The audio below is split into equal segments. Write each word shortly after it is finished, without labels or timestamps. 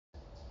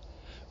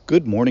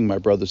Good morning, my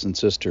brothers and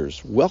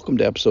sisters. Welcome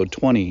to episode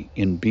 20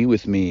 in Be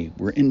With Me.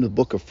 We're in the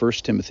book of 1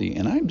 Timothy,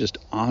 and I'm just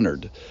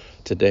honored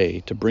today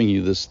to bring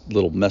you this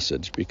little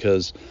message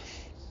because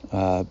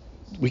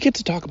we get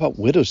to talk about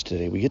widows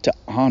today. We get to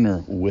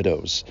honor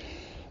widows.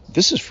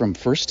 This is from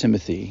 1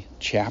 Timothy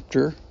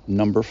chapter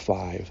number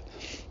 5,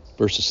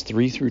 verses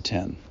 3 through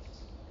 10.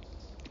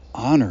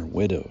 Honor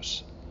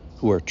widows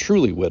who are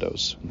truly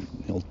widows.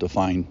 He'll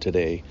define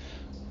today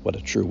what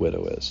a true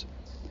widow is.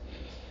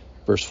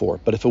 Verse 4,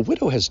 but if a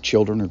widow has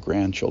children or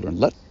grandchildren,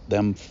 let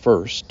them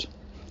first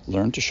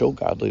learn to show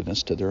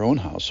godliness to their own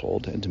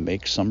household and to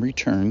make some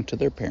return to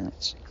their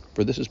parents,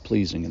 for this is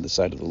pleasing in the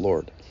sight of the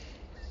Lord.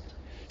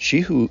 She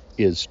who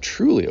is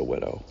truly a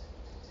widow,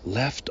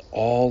 left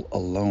all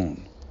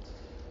alone,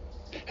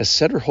 has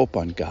set her hope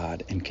on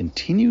God and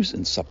continues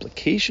in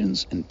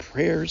supplications and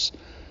prayers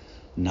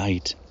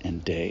night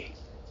and day.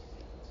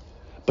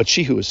 But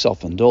she who is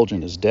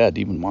self-indulgent is dead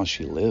even while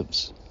she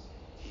lives.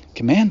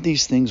 Command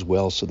these things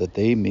well so that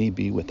they may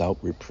be without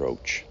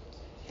reproach.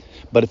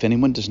 But if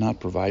anyone does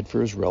not provide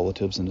for his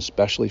relatives, and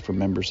especially for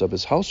members of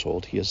his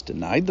household, he has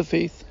denied the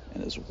faith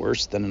and is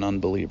worse than an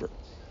unbeliever.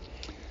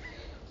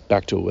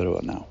 Back to a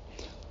widow now.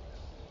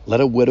 Let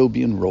a widow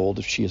be enrolled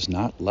if she is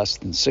not less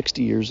than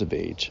 60 years of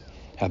age,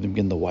 having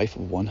been the wife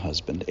of one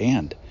husband,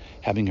 and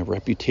having a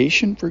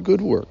reputation for good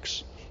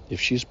works,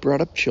 if she has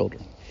brought up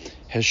children,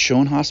 has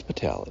shown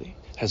hospitality,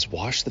 has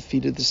washed the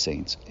feet of the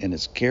saints, and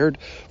has cared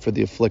for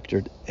the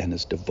afflicted, and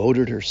has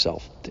devoted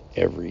herself to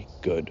every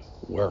good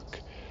work.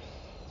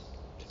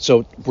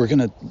 So we're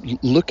going to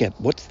look at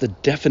what's the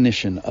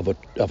definition of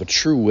a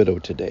true widow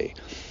today.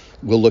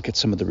 We'll look at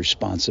some of the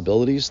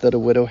responsibilities that a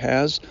widow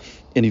has,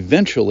 and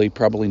eventually,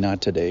 probably not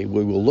today,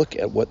 we will look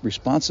at what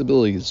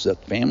responsibilities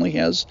that family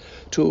has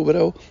to a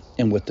widow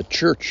and what the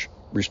church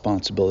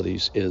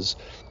responsibilities is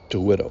to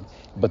a widow.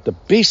 But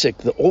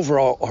the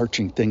overall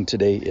arching thing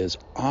today is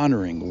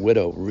honoring a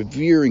widow,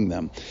 revering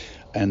them.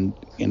 And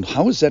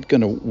how is that going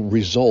to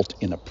result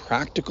in a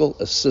practical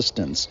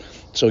assistance?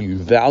 So you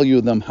value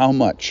them how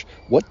much?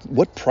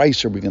 What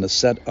price are we going to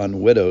set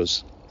on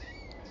widows?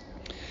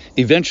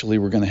 Eventually,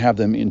 we're going to have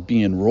them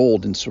be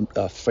enrolled in some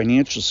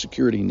financial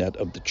security net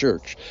of the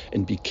church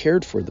and be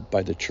cared for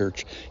by the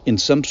church in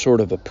some sort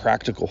of a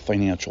practical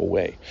financial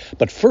way.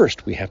 But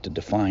first, we have to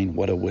define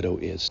what a widow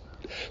is.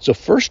 So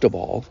first of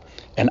all,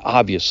 and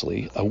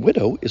obviously, a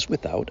widow is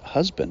without a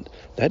husband.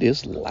 That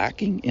is,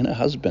 lacking in a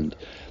husband.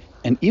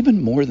 And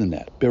even more than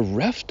that,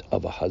 bereft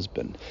of a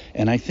husband.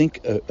 And I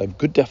think a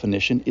good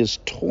definition is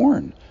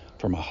torn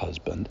from a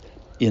husband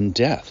in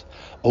death.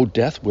 Oh,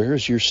 death, where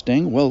is your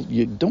sting? Well,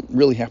 you don't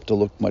really have to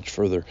look much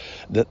further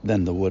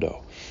than the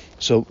widow.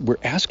 So we're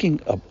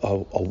asking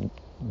a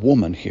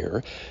woman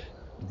here,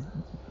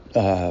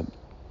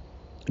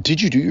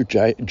 did you do your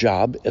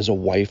job as a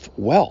wife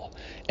well?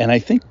 And I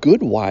think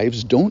good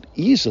wives don't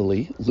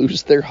easily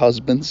lose their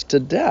husbands to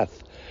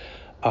death.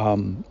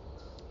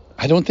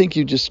 I don't think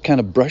you just kind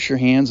of brush your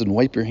hands and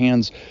wipe your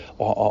hands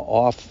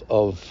off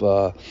of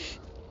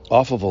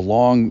a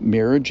long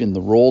marriage and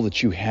the role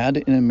that you had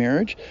in a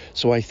marriage.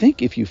 So I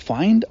think if you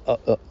find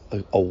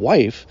a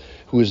wife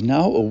who is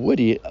now a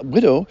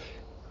widow,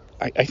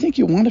 I think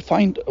you want to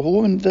find a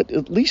woman that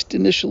at least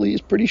initially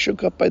is pretty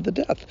shook up by the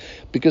death,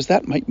 because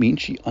that might mean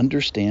she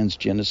understands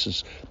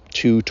Genesis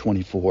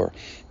 2:24.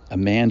 A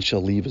man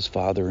shall leave his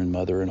father and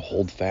mother and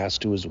hold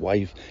fast to his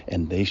wife,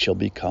 and they shall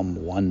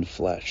become one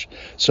flesh.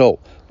 So,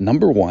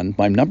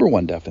 my number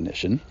one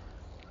definition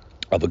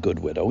of a good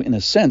widow, in a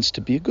sense,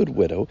 to be a good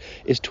widow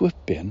is to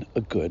have been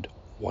a good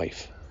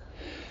wife.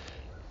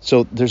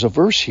 So there's a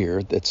verse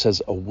here that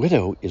says a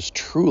widow is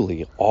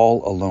truly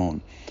all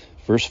alone.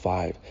 Verse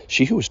 5,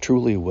 she who is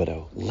truly a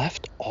widow,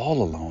 left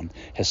all alone,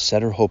 has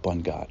set her hope on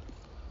God.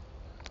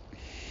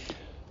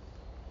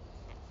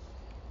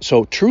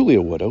 So truly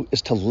a widow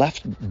is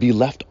to be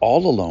left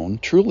all alone,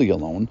 truly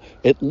alone,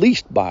 at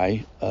least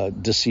by a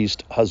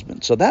deceased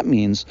husband. So that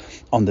means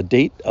on the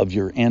date of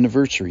your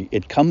anniversary,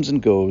 it comes and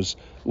goes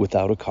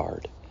without a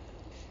card.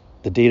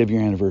 The date of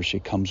your anniversary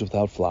comes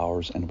without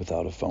flowers and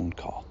without a phone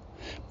call.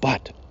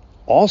 But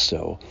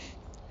also,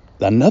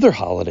 another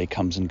holiday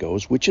comes and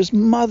goes, which is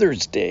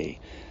Mother's Day.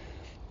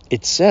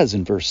 It says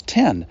in verse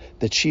 10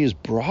 that she has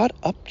brought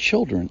up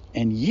children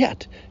and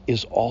yet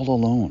is all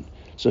alone.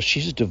 So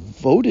she's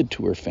devoted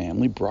to her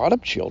family, brought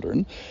up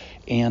children,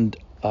 and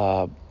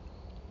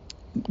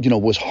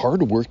was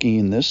hardworking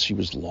in this. She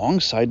was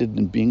long-sighted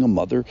in being a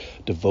mother,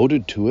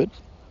 devoted to it.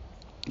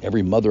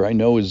 Every mother I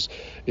know is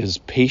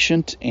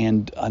patient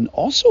and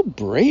also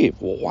brave.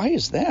 Well, why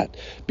is that?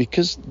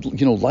 Because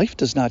life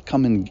does not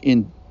come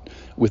in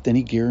with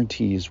any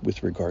guarantees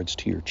with regards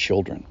to your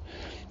children,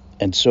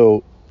 and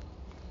so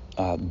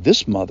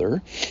this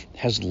mother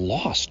has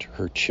lost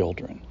her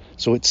children.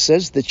 So it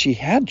says that she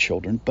had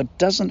children, but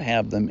doesn't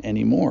have them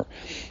anymore.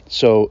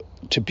 So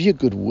to be a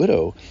good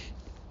widow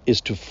is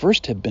to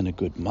first have been a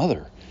good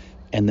mother.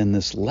 And then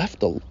this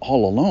left all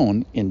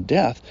alone in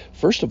death,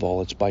 first of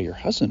all, it's by your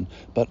husband,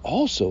 but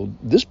also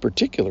this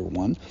particular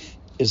one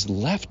is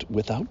left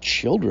without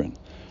children.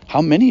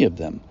 How many of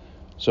them?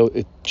 So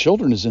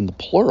children is in the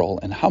plural,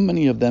 and how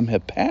many of them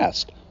have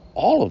passed?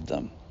 All of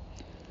them.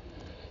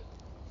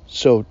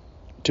 So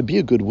to be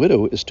a good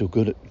widow is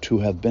to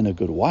have been a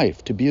good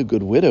wife. To be a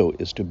good widow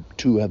is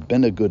to have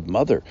been a good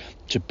mother.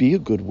 To be a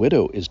good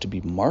widow is to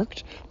be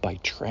marked by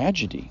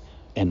tragedy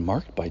and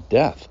marked by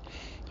death.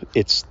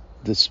 It's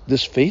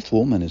this faithful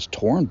woman is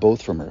torn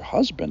both from her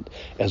husband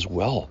as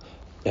well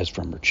as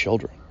from her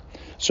children.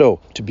 So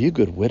to be a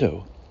good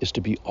widow is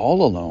to be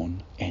all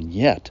alone and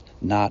yet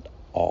not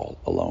all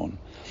alone.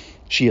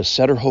 She has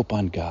set her hope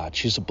on God.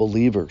 She's a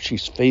believer.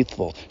 She's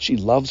faithful. She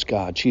loves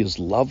God. She is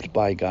loved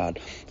by God.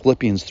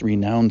 Philippians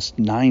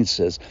 3:9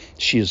 says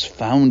she is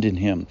found in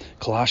him.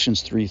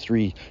 Colossians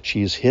 3:3,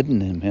 she is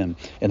hidden in him.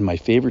 And my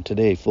favorite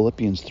today,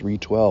 Philippians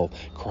 3:12,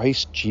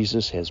 Christ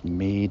Jesus has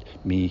made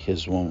me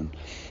his own.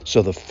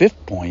 So the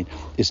fifth point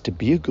is to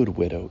be a good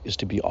widow, is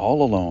to be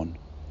all alone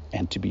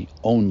and to be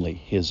only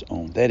his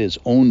own. That is,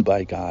 owned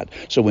by God.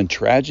 So when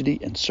tragedy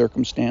and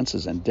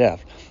circumstances and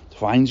death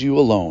finds you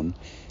alone,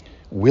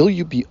 will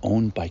you be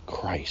owned by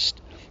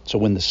Christ? So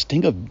when the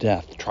sting of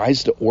death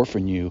tries to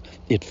orphan you,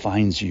 it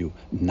finds you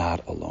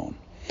not alone.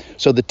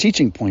 So the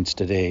teaching points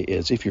today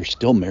is, if you're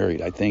still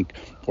married, I think,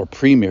 or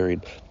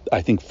pre-married,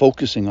 I think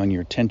focusing on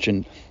your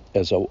attention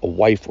as a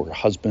wife or a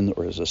husband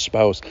or as a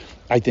spouse,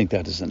 I think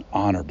that is an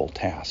honorable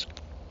task.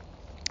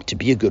 To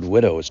be a good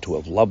widow is to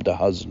have loved a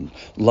husband,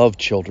 love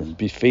children,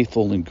 be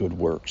faithful in good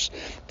works.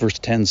 Verse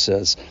 10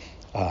 says,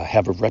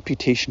 have a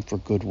reputation for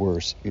good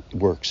works.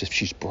 If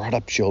she's brought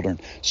up children,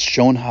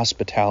 shown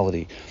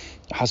hospitality.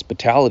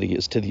 Hospitality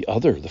is to the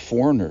other, the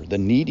foreigner, the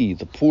needy,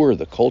 the poor,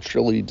 the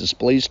culturally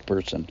displaced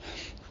person,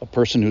 a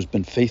person who's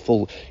been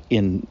faithful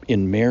in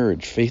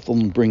marriage, faithful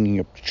in bringing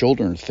up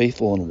children,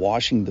 faithful in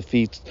washing the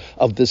feet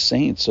of the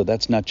saints. So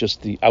that's not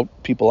just the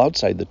people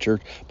outside the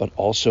church, but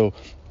also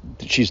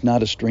she's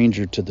not a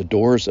stranger to the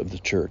doors of the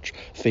church,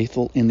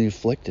 faithful in the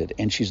afflicted,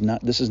 and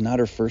this is not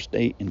her first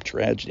day in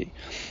tragedy.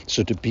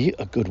 So to be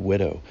a good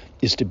widow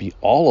is to be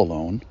all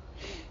alone.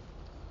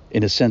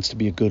 In a sense, to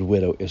be a good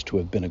widow is to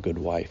have been a good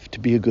wife. To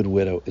be a good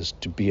widow is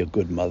to be a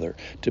good mother.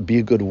 To be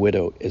a good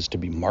widow is to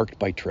be marked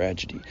by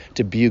tragedy.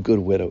 To be a good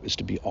widow is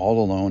to be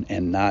all alone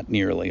and not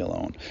nearly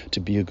alone. To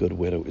be a good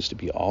widow is to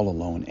be all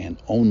alone and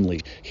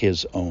only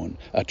his own.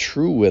 A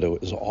true widow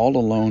is all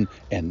alone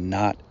and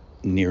not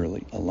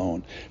nearly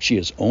alone. She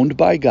is owned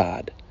by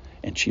God,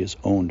 and she is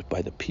owned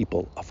by the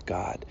people of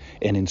God.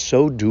 And in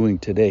so doing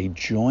today,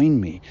 join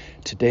me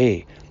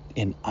today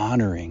in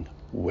honoring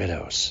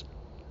widows.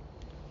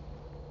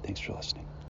 Thanks for listening.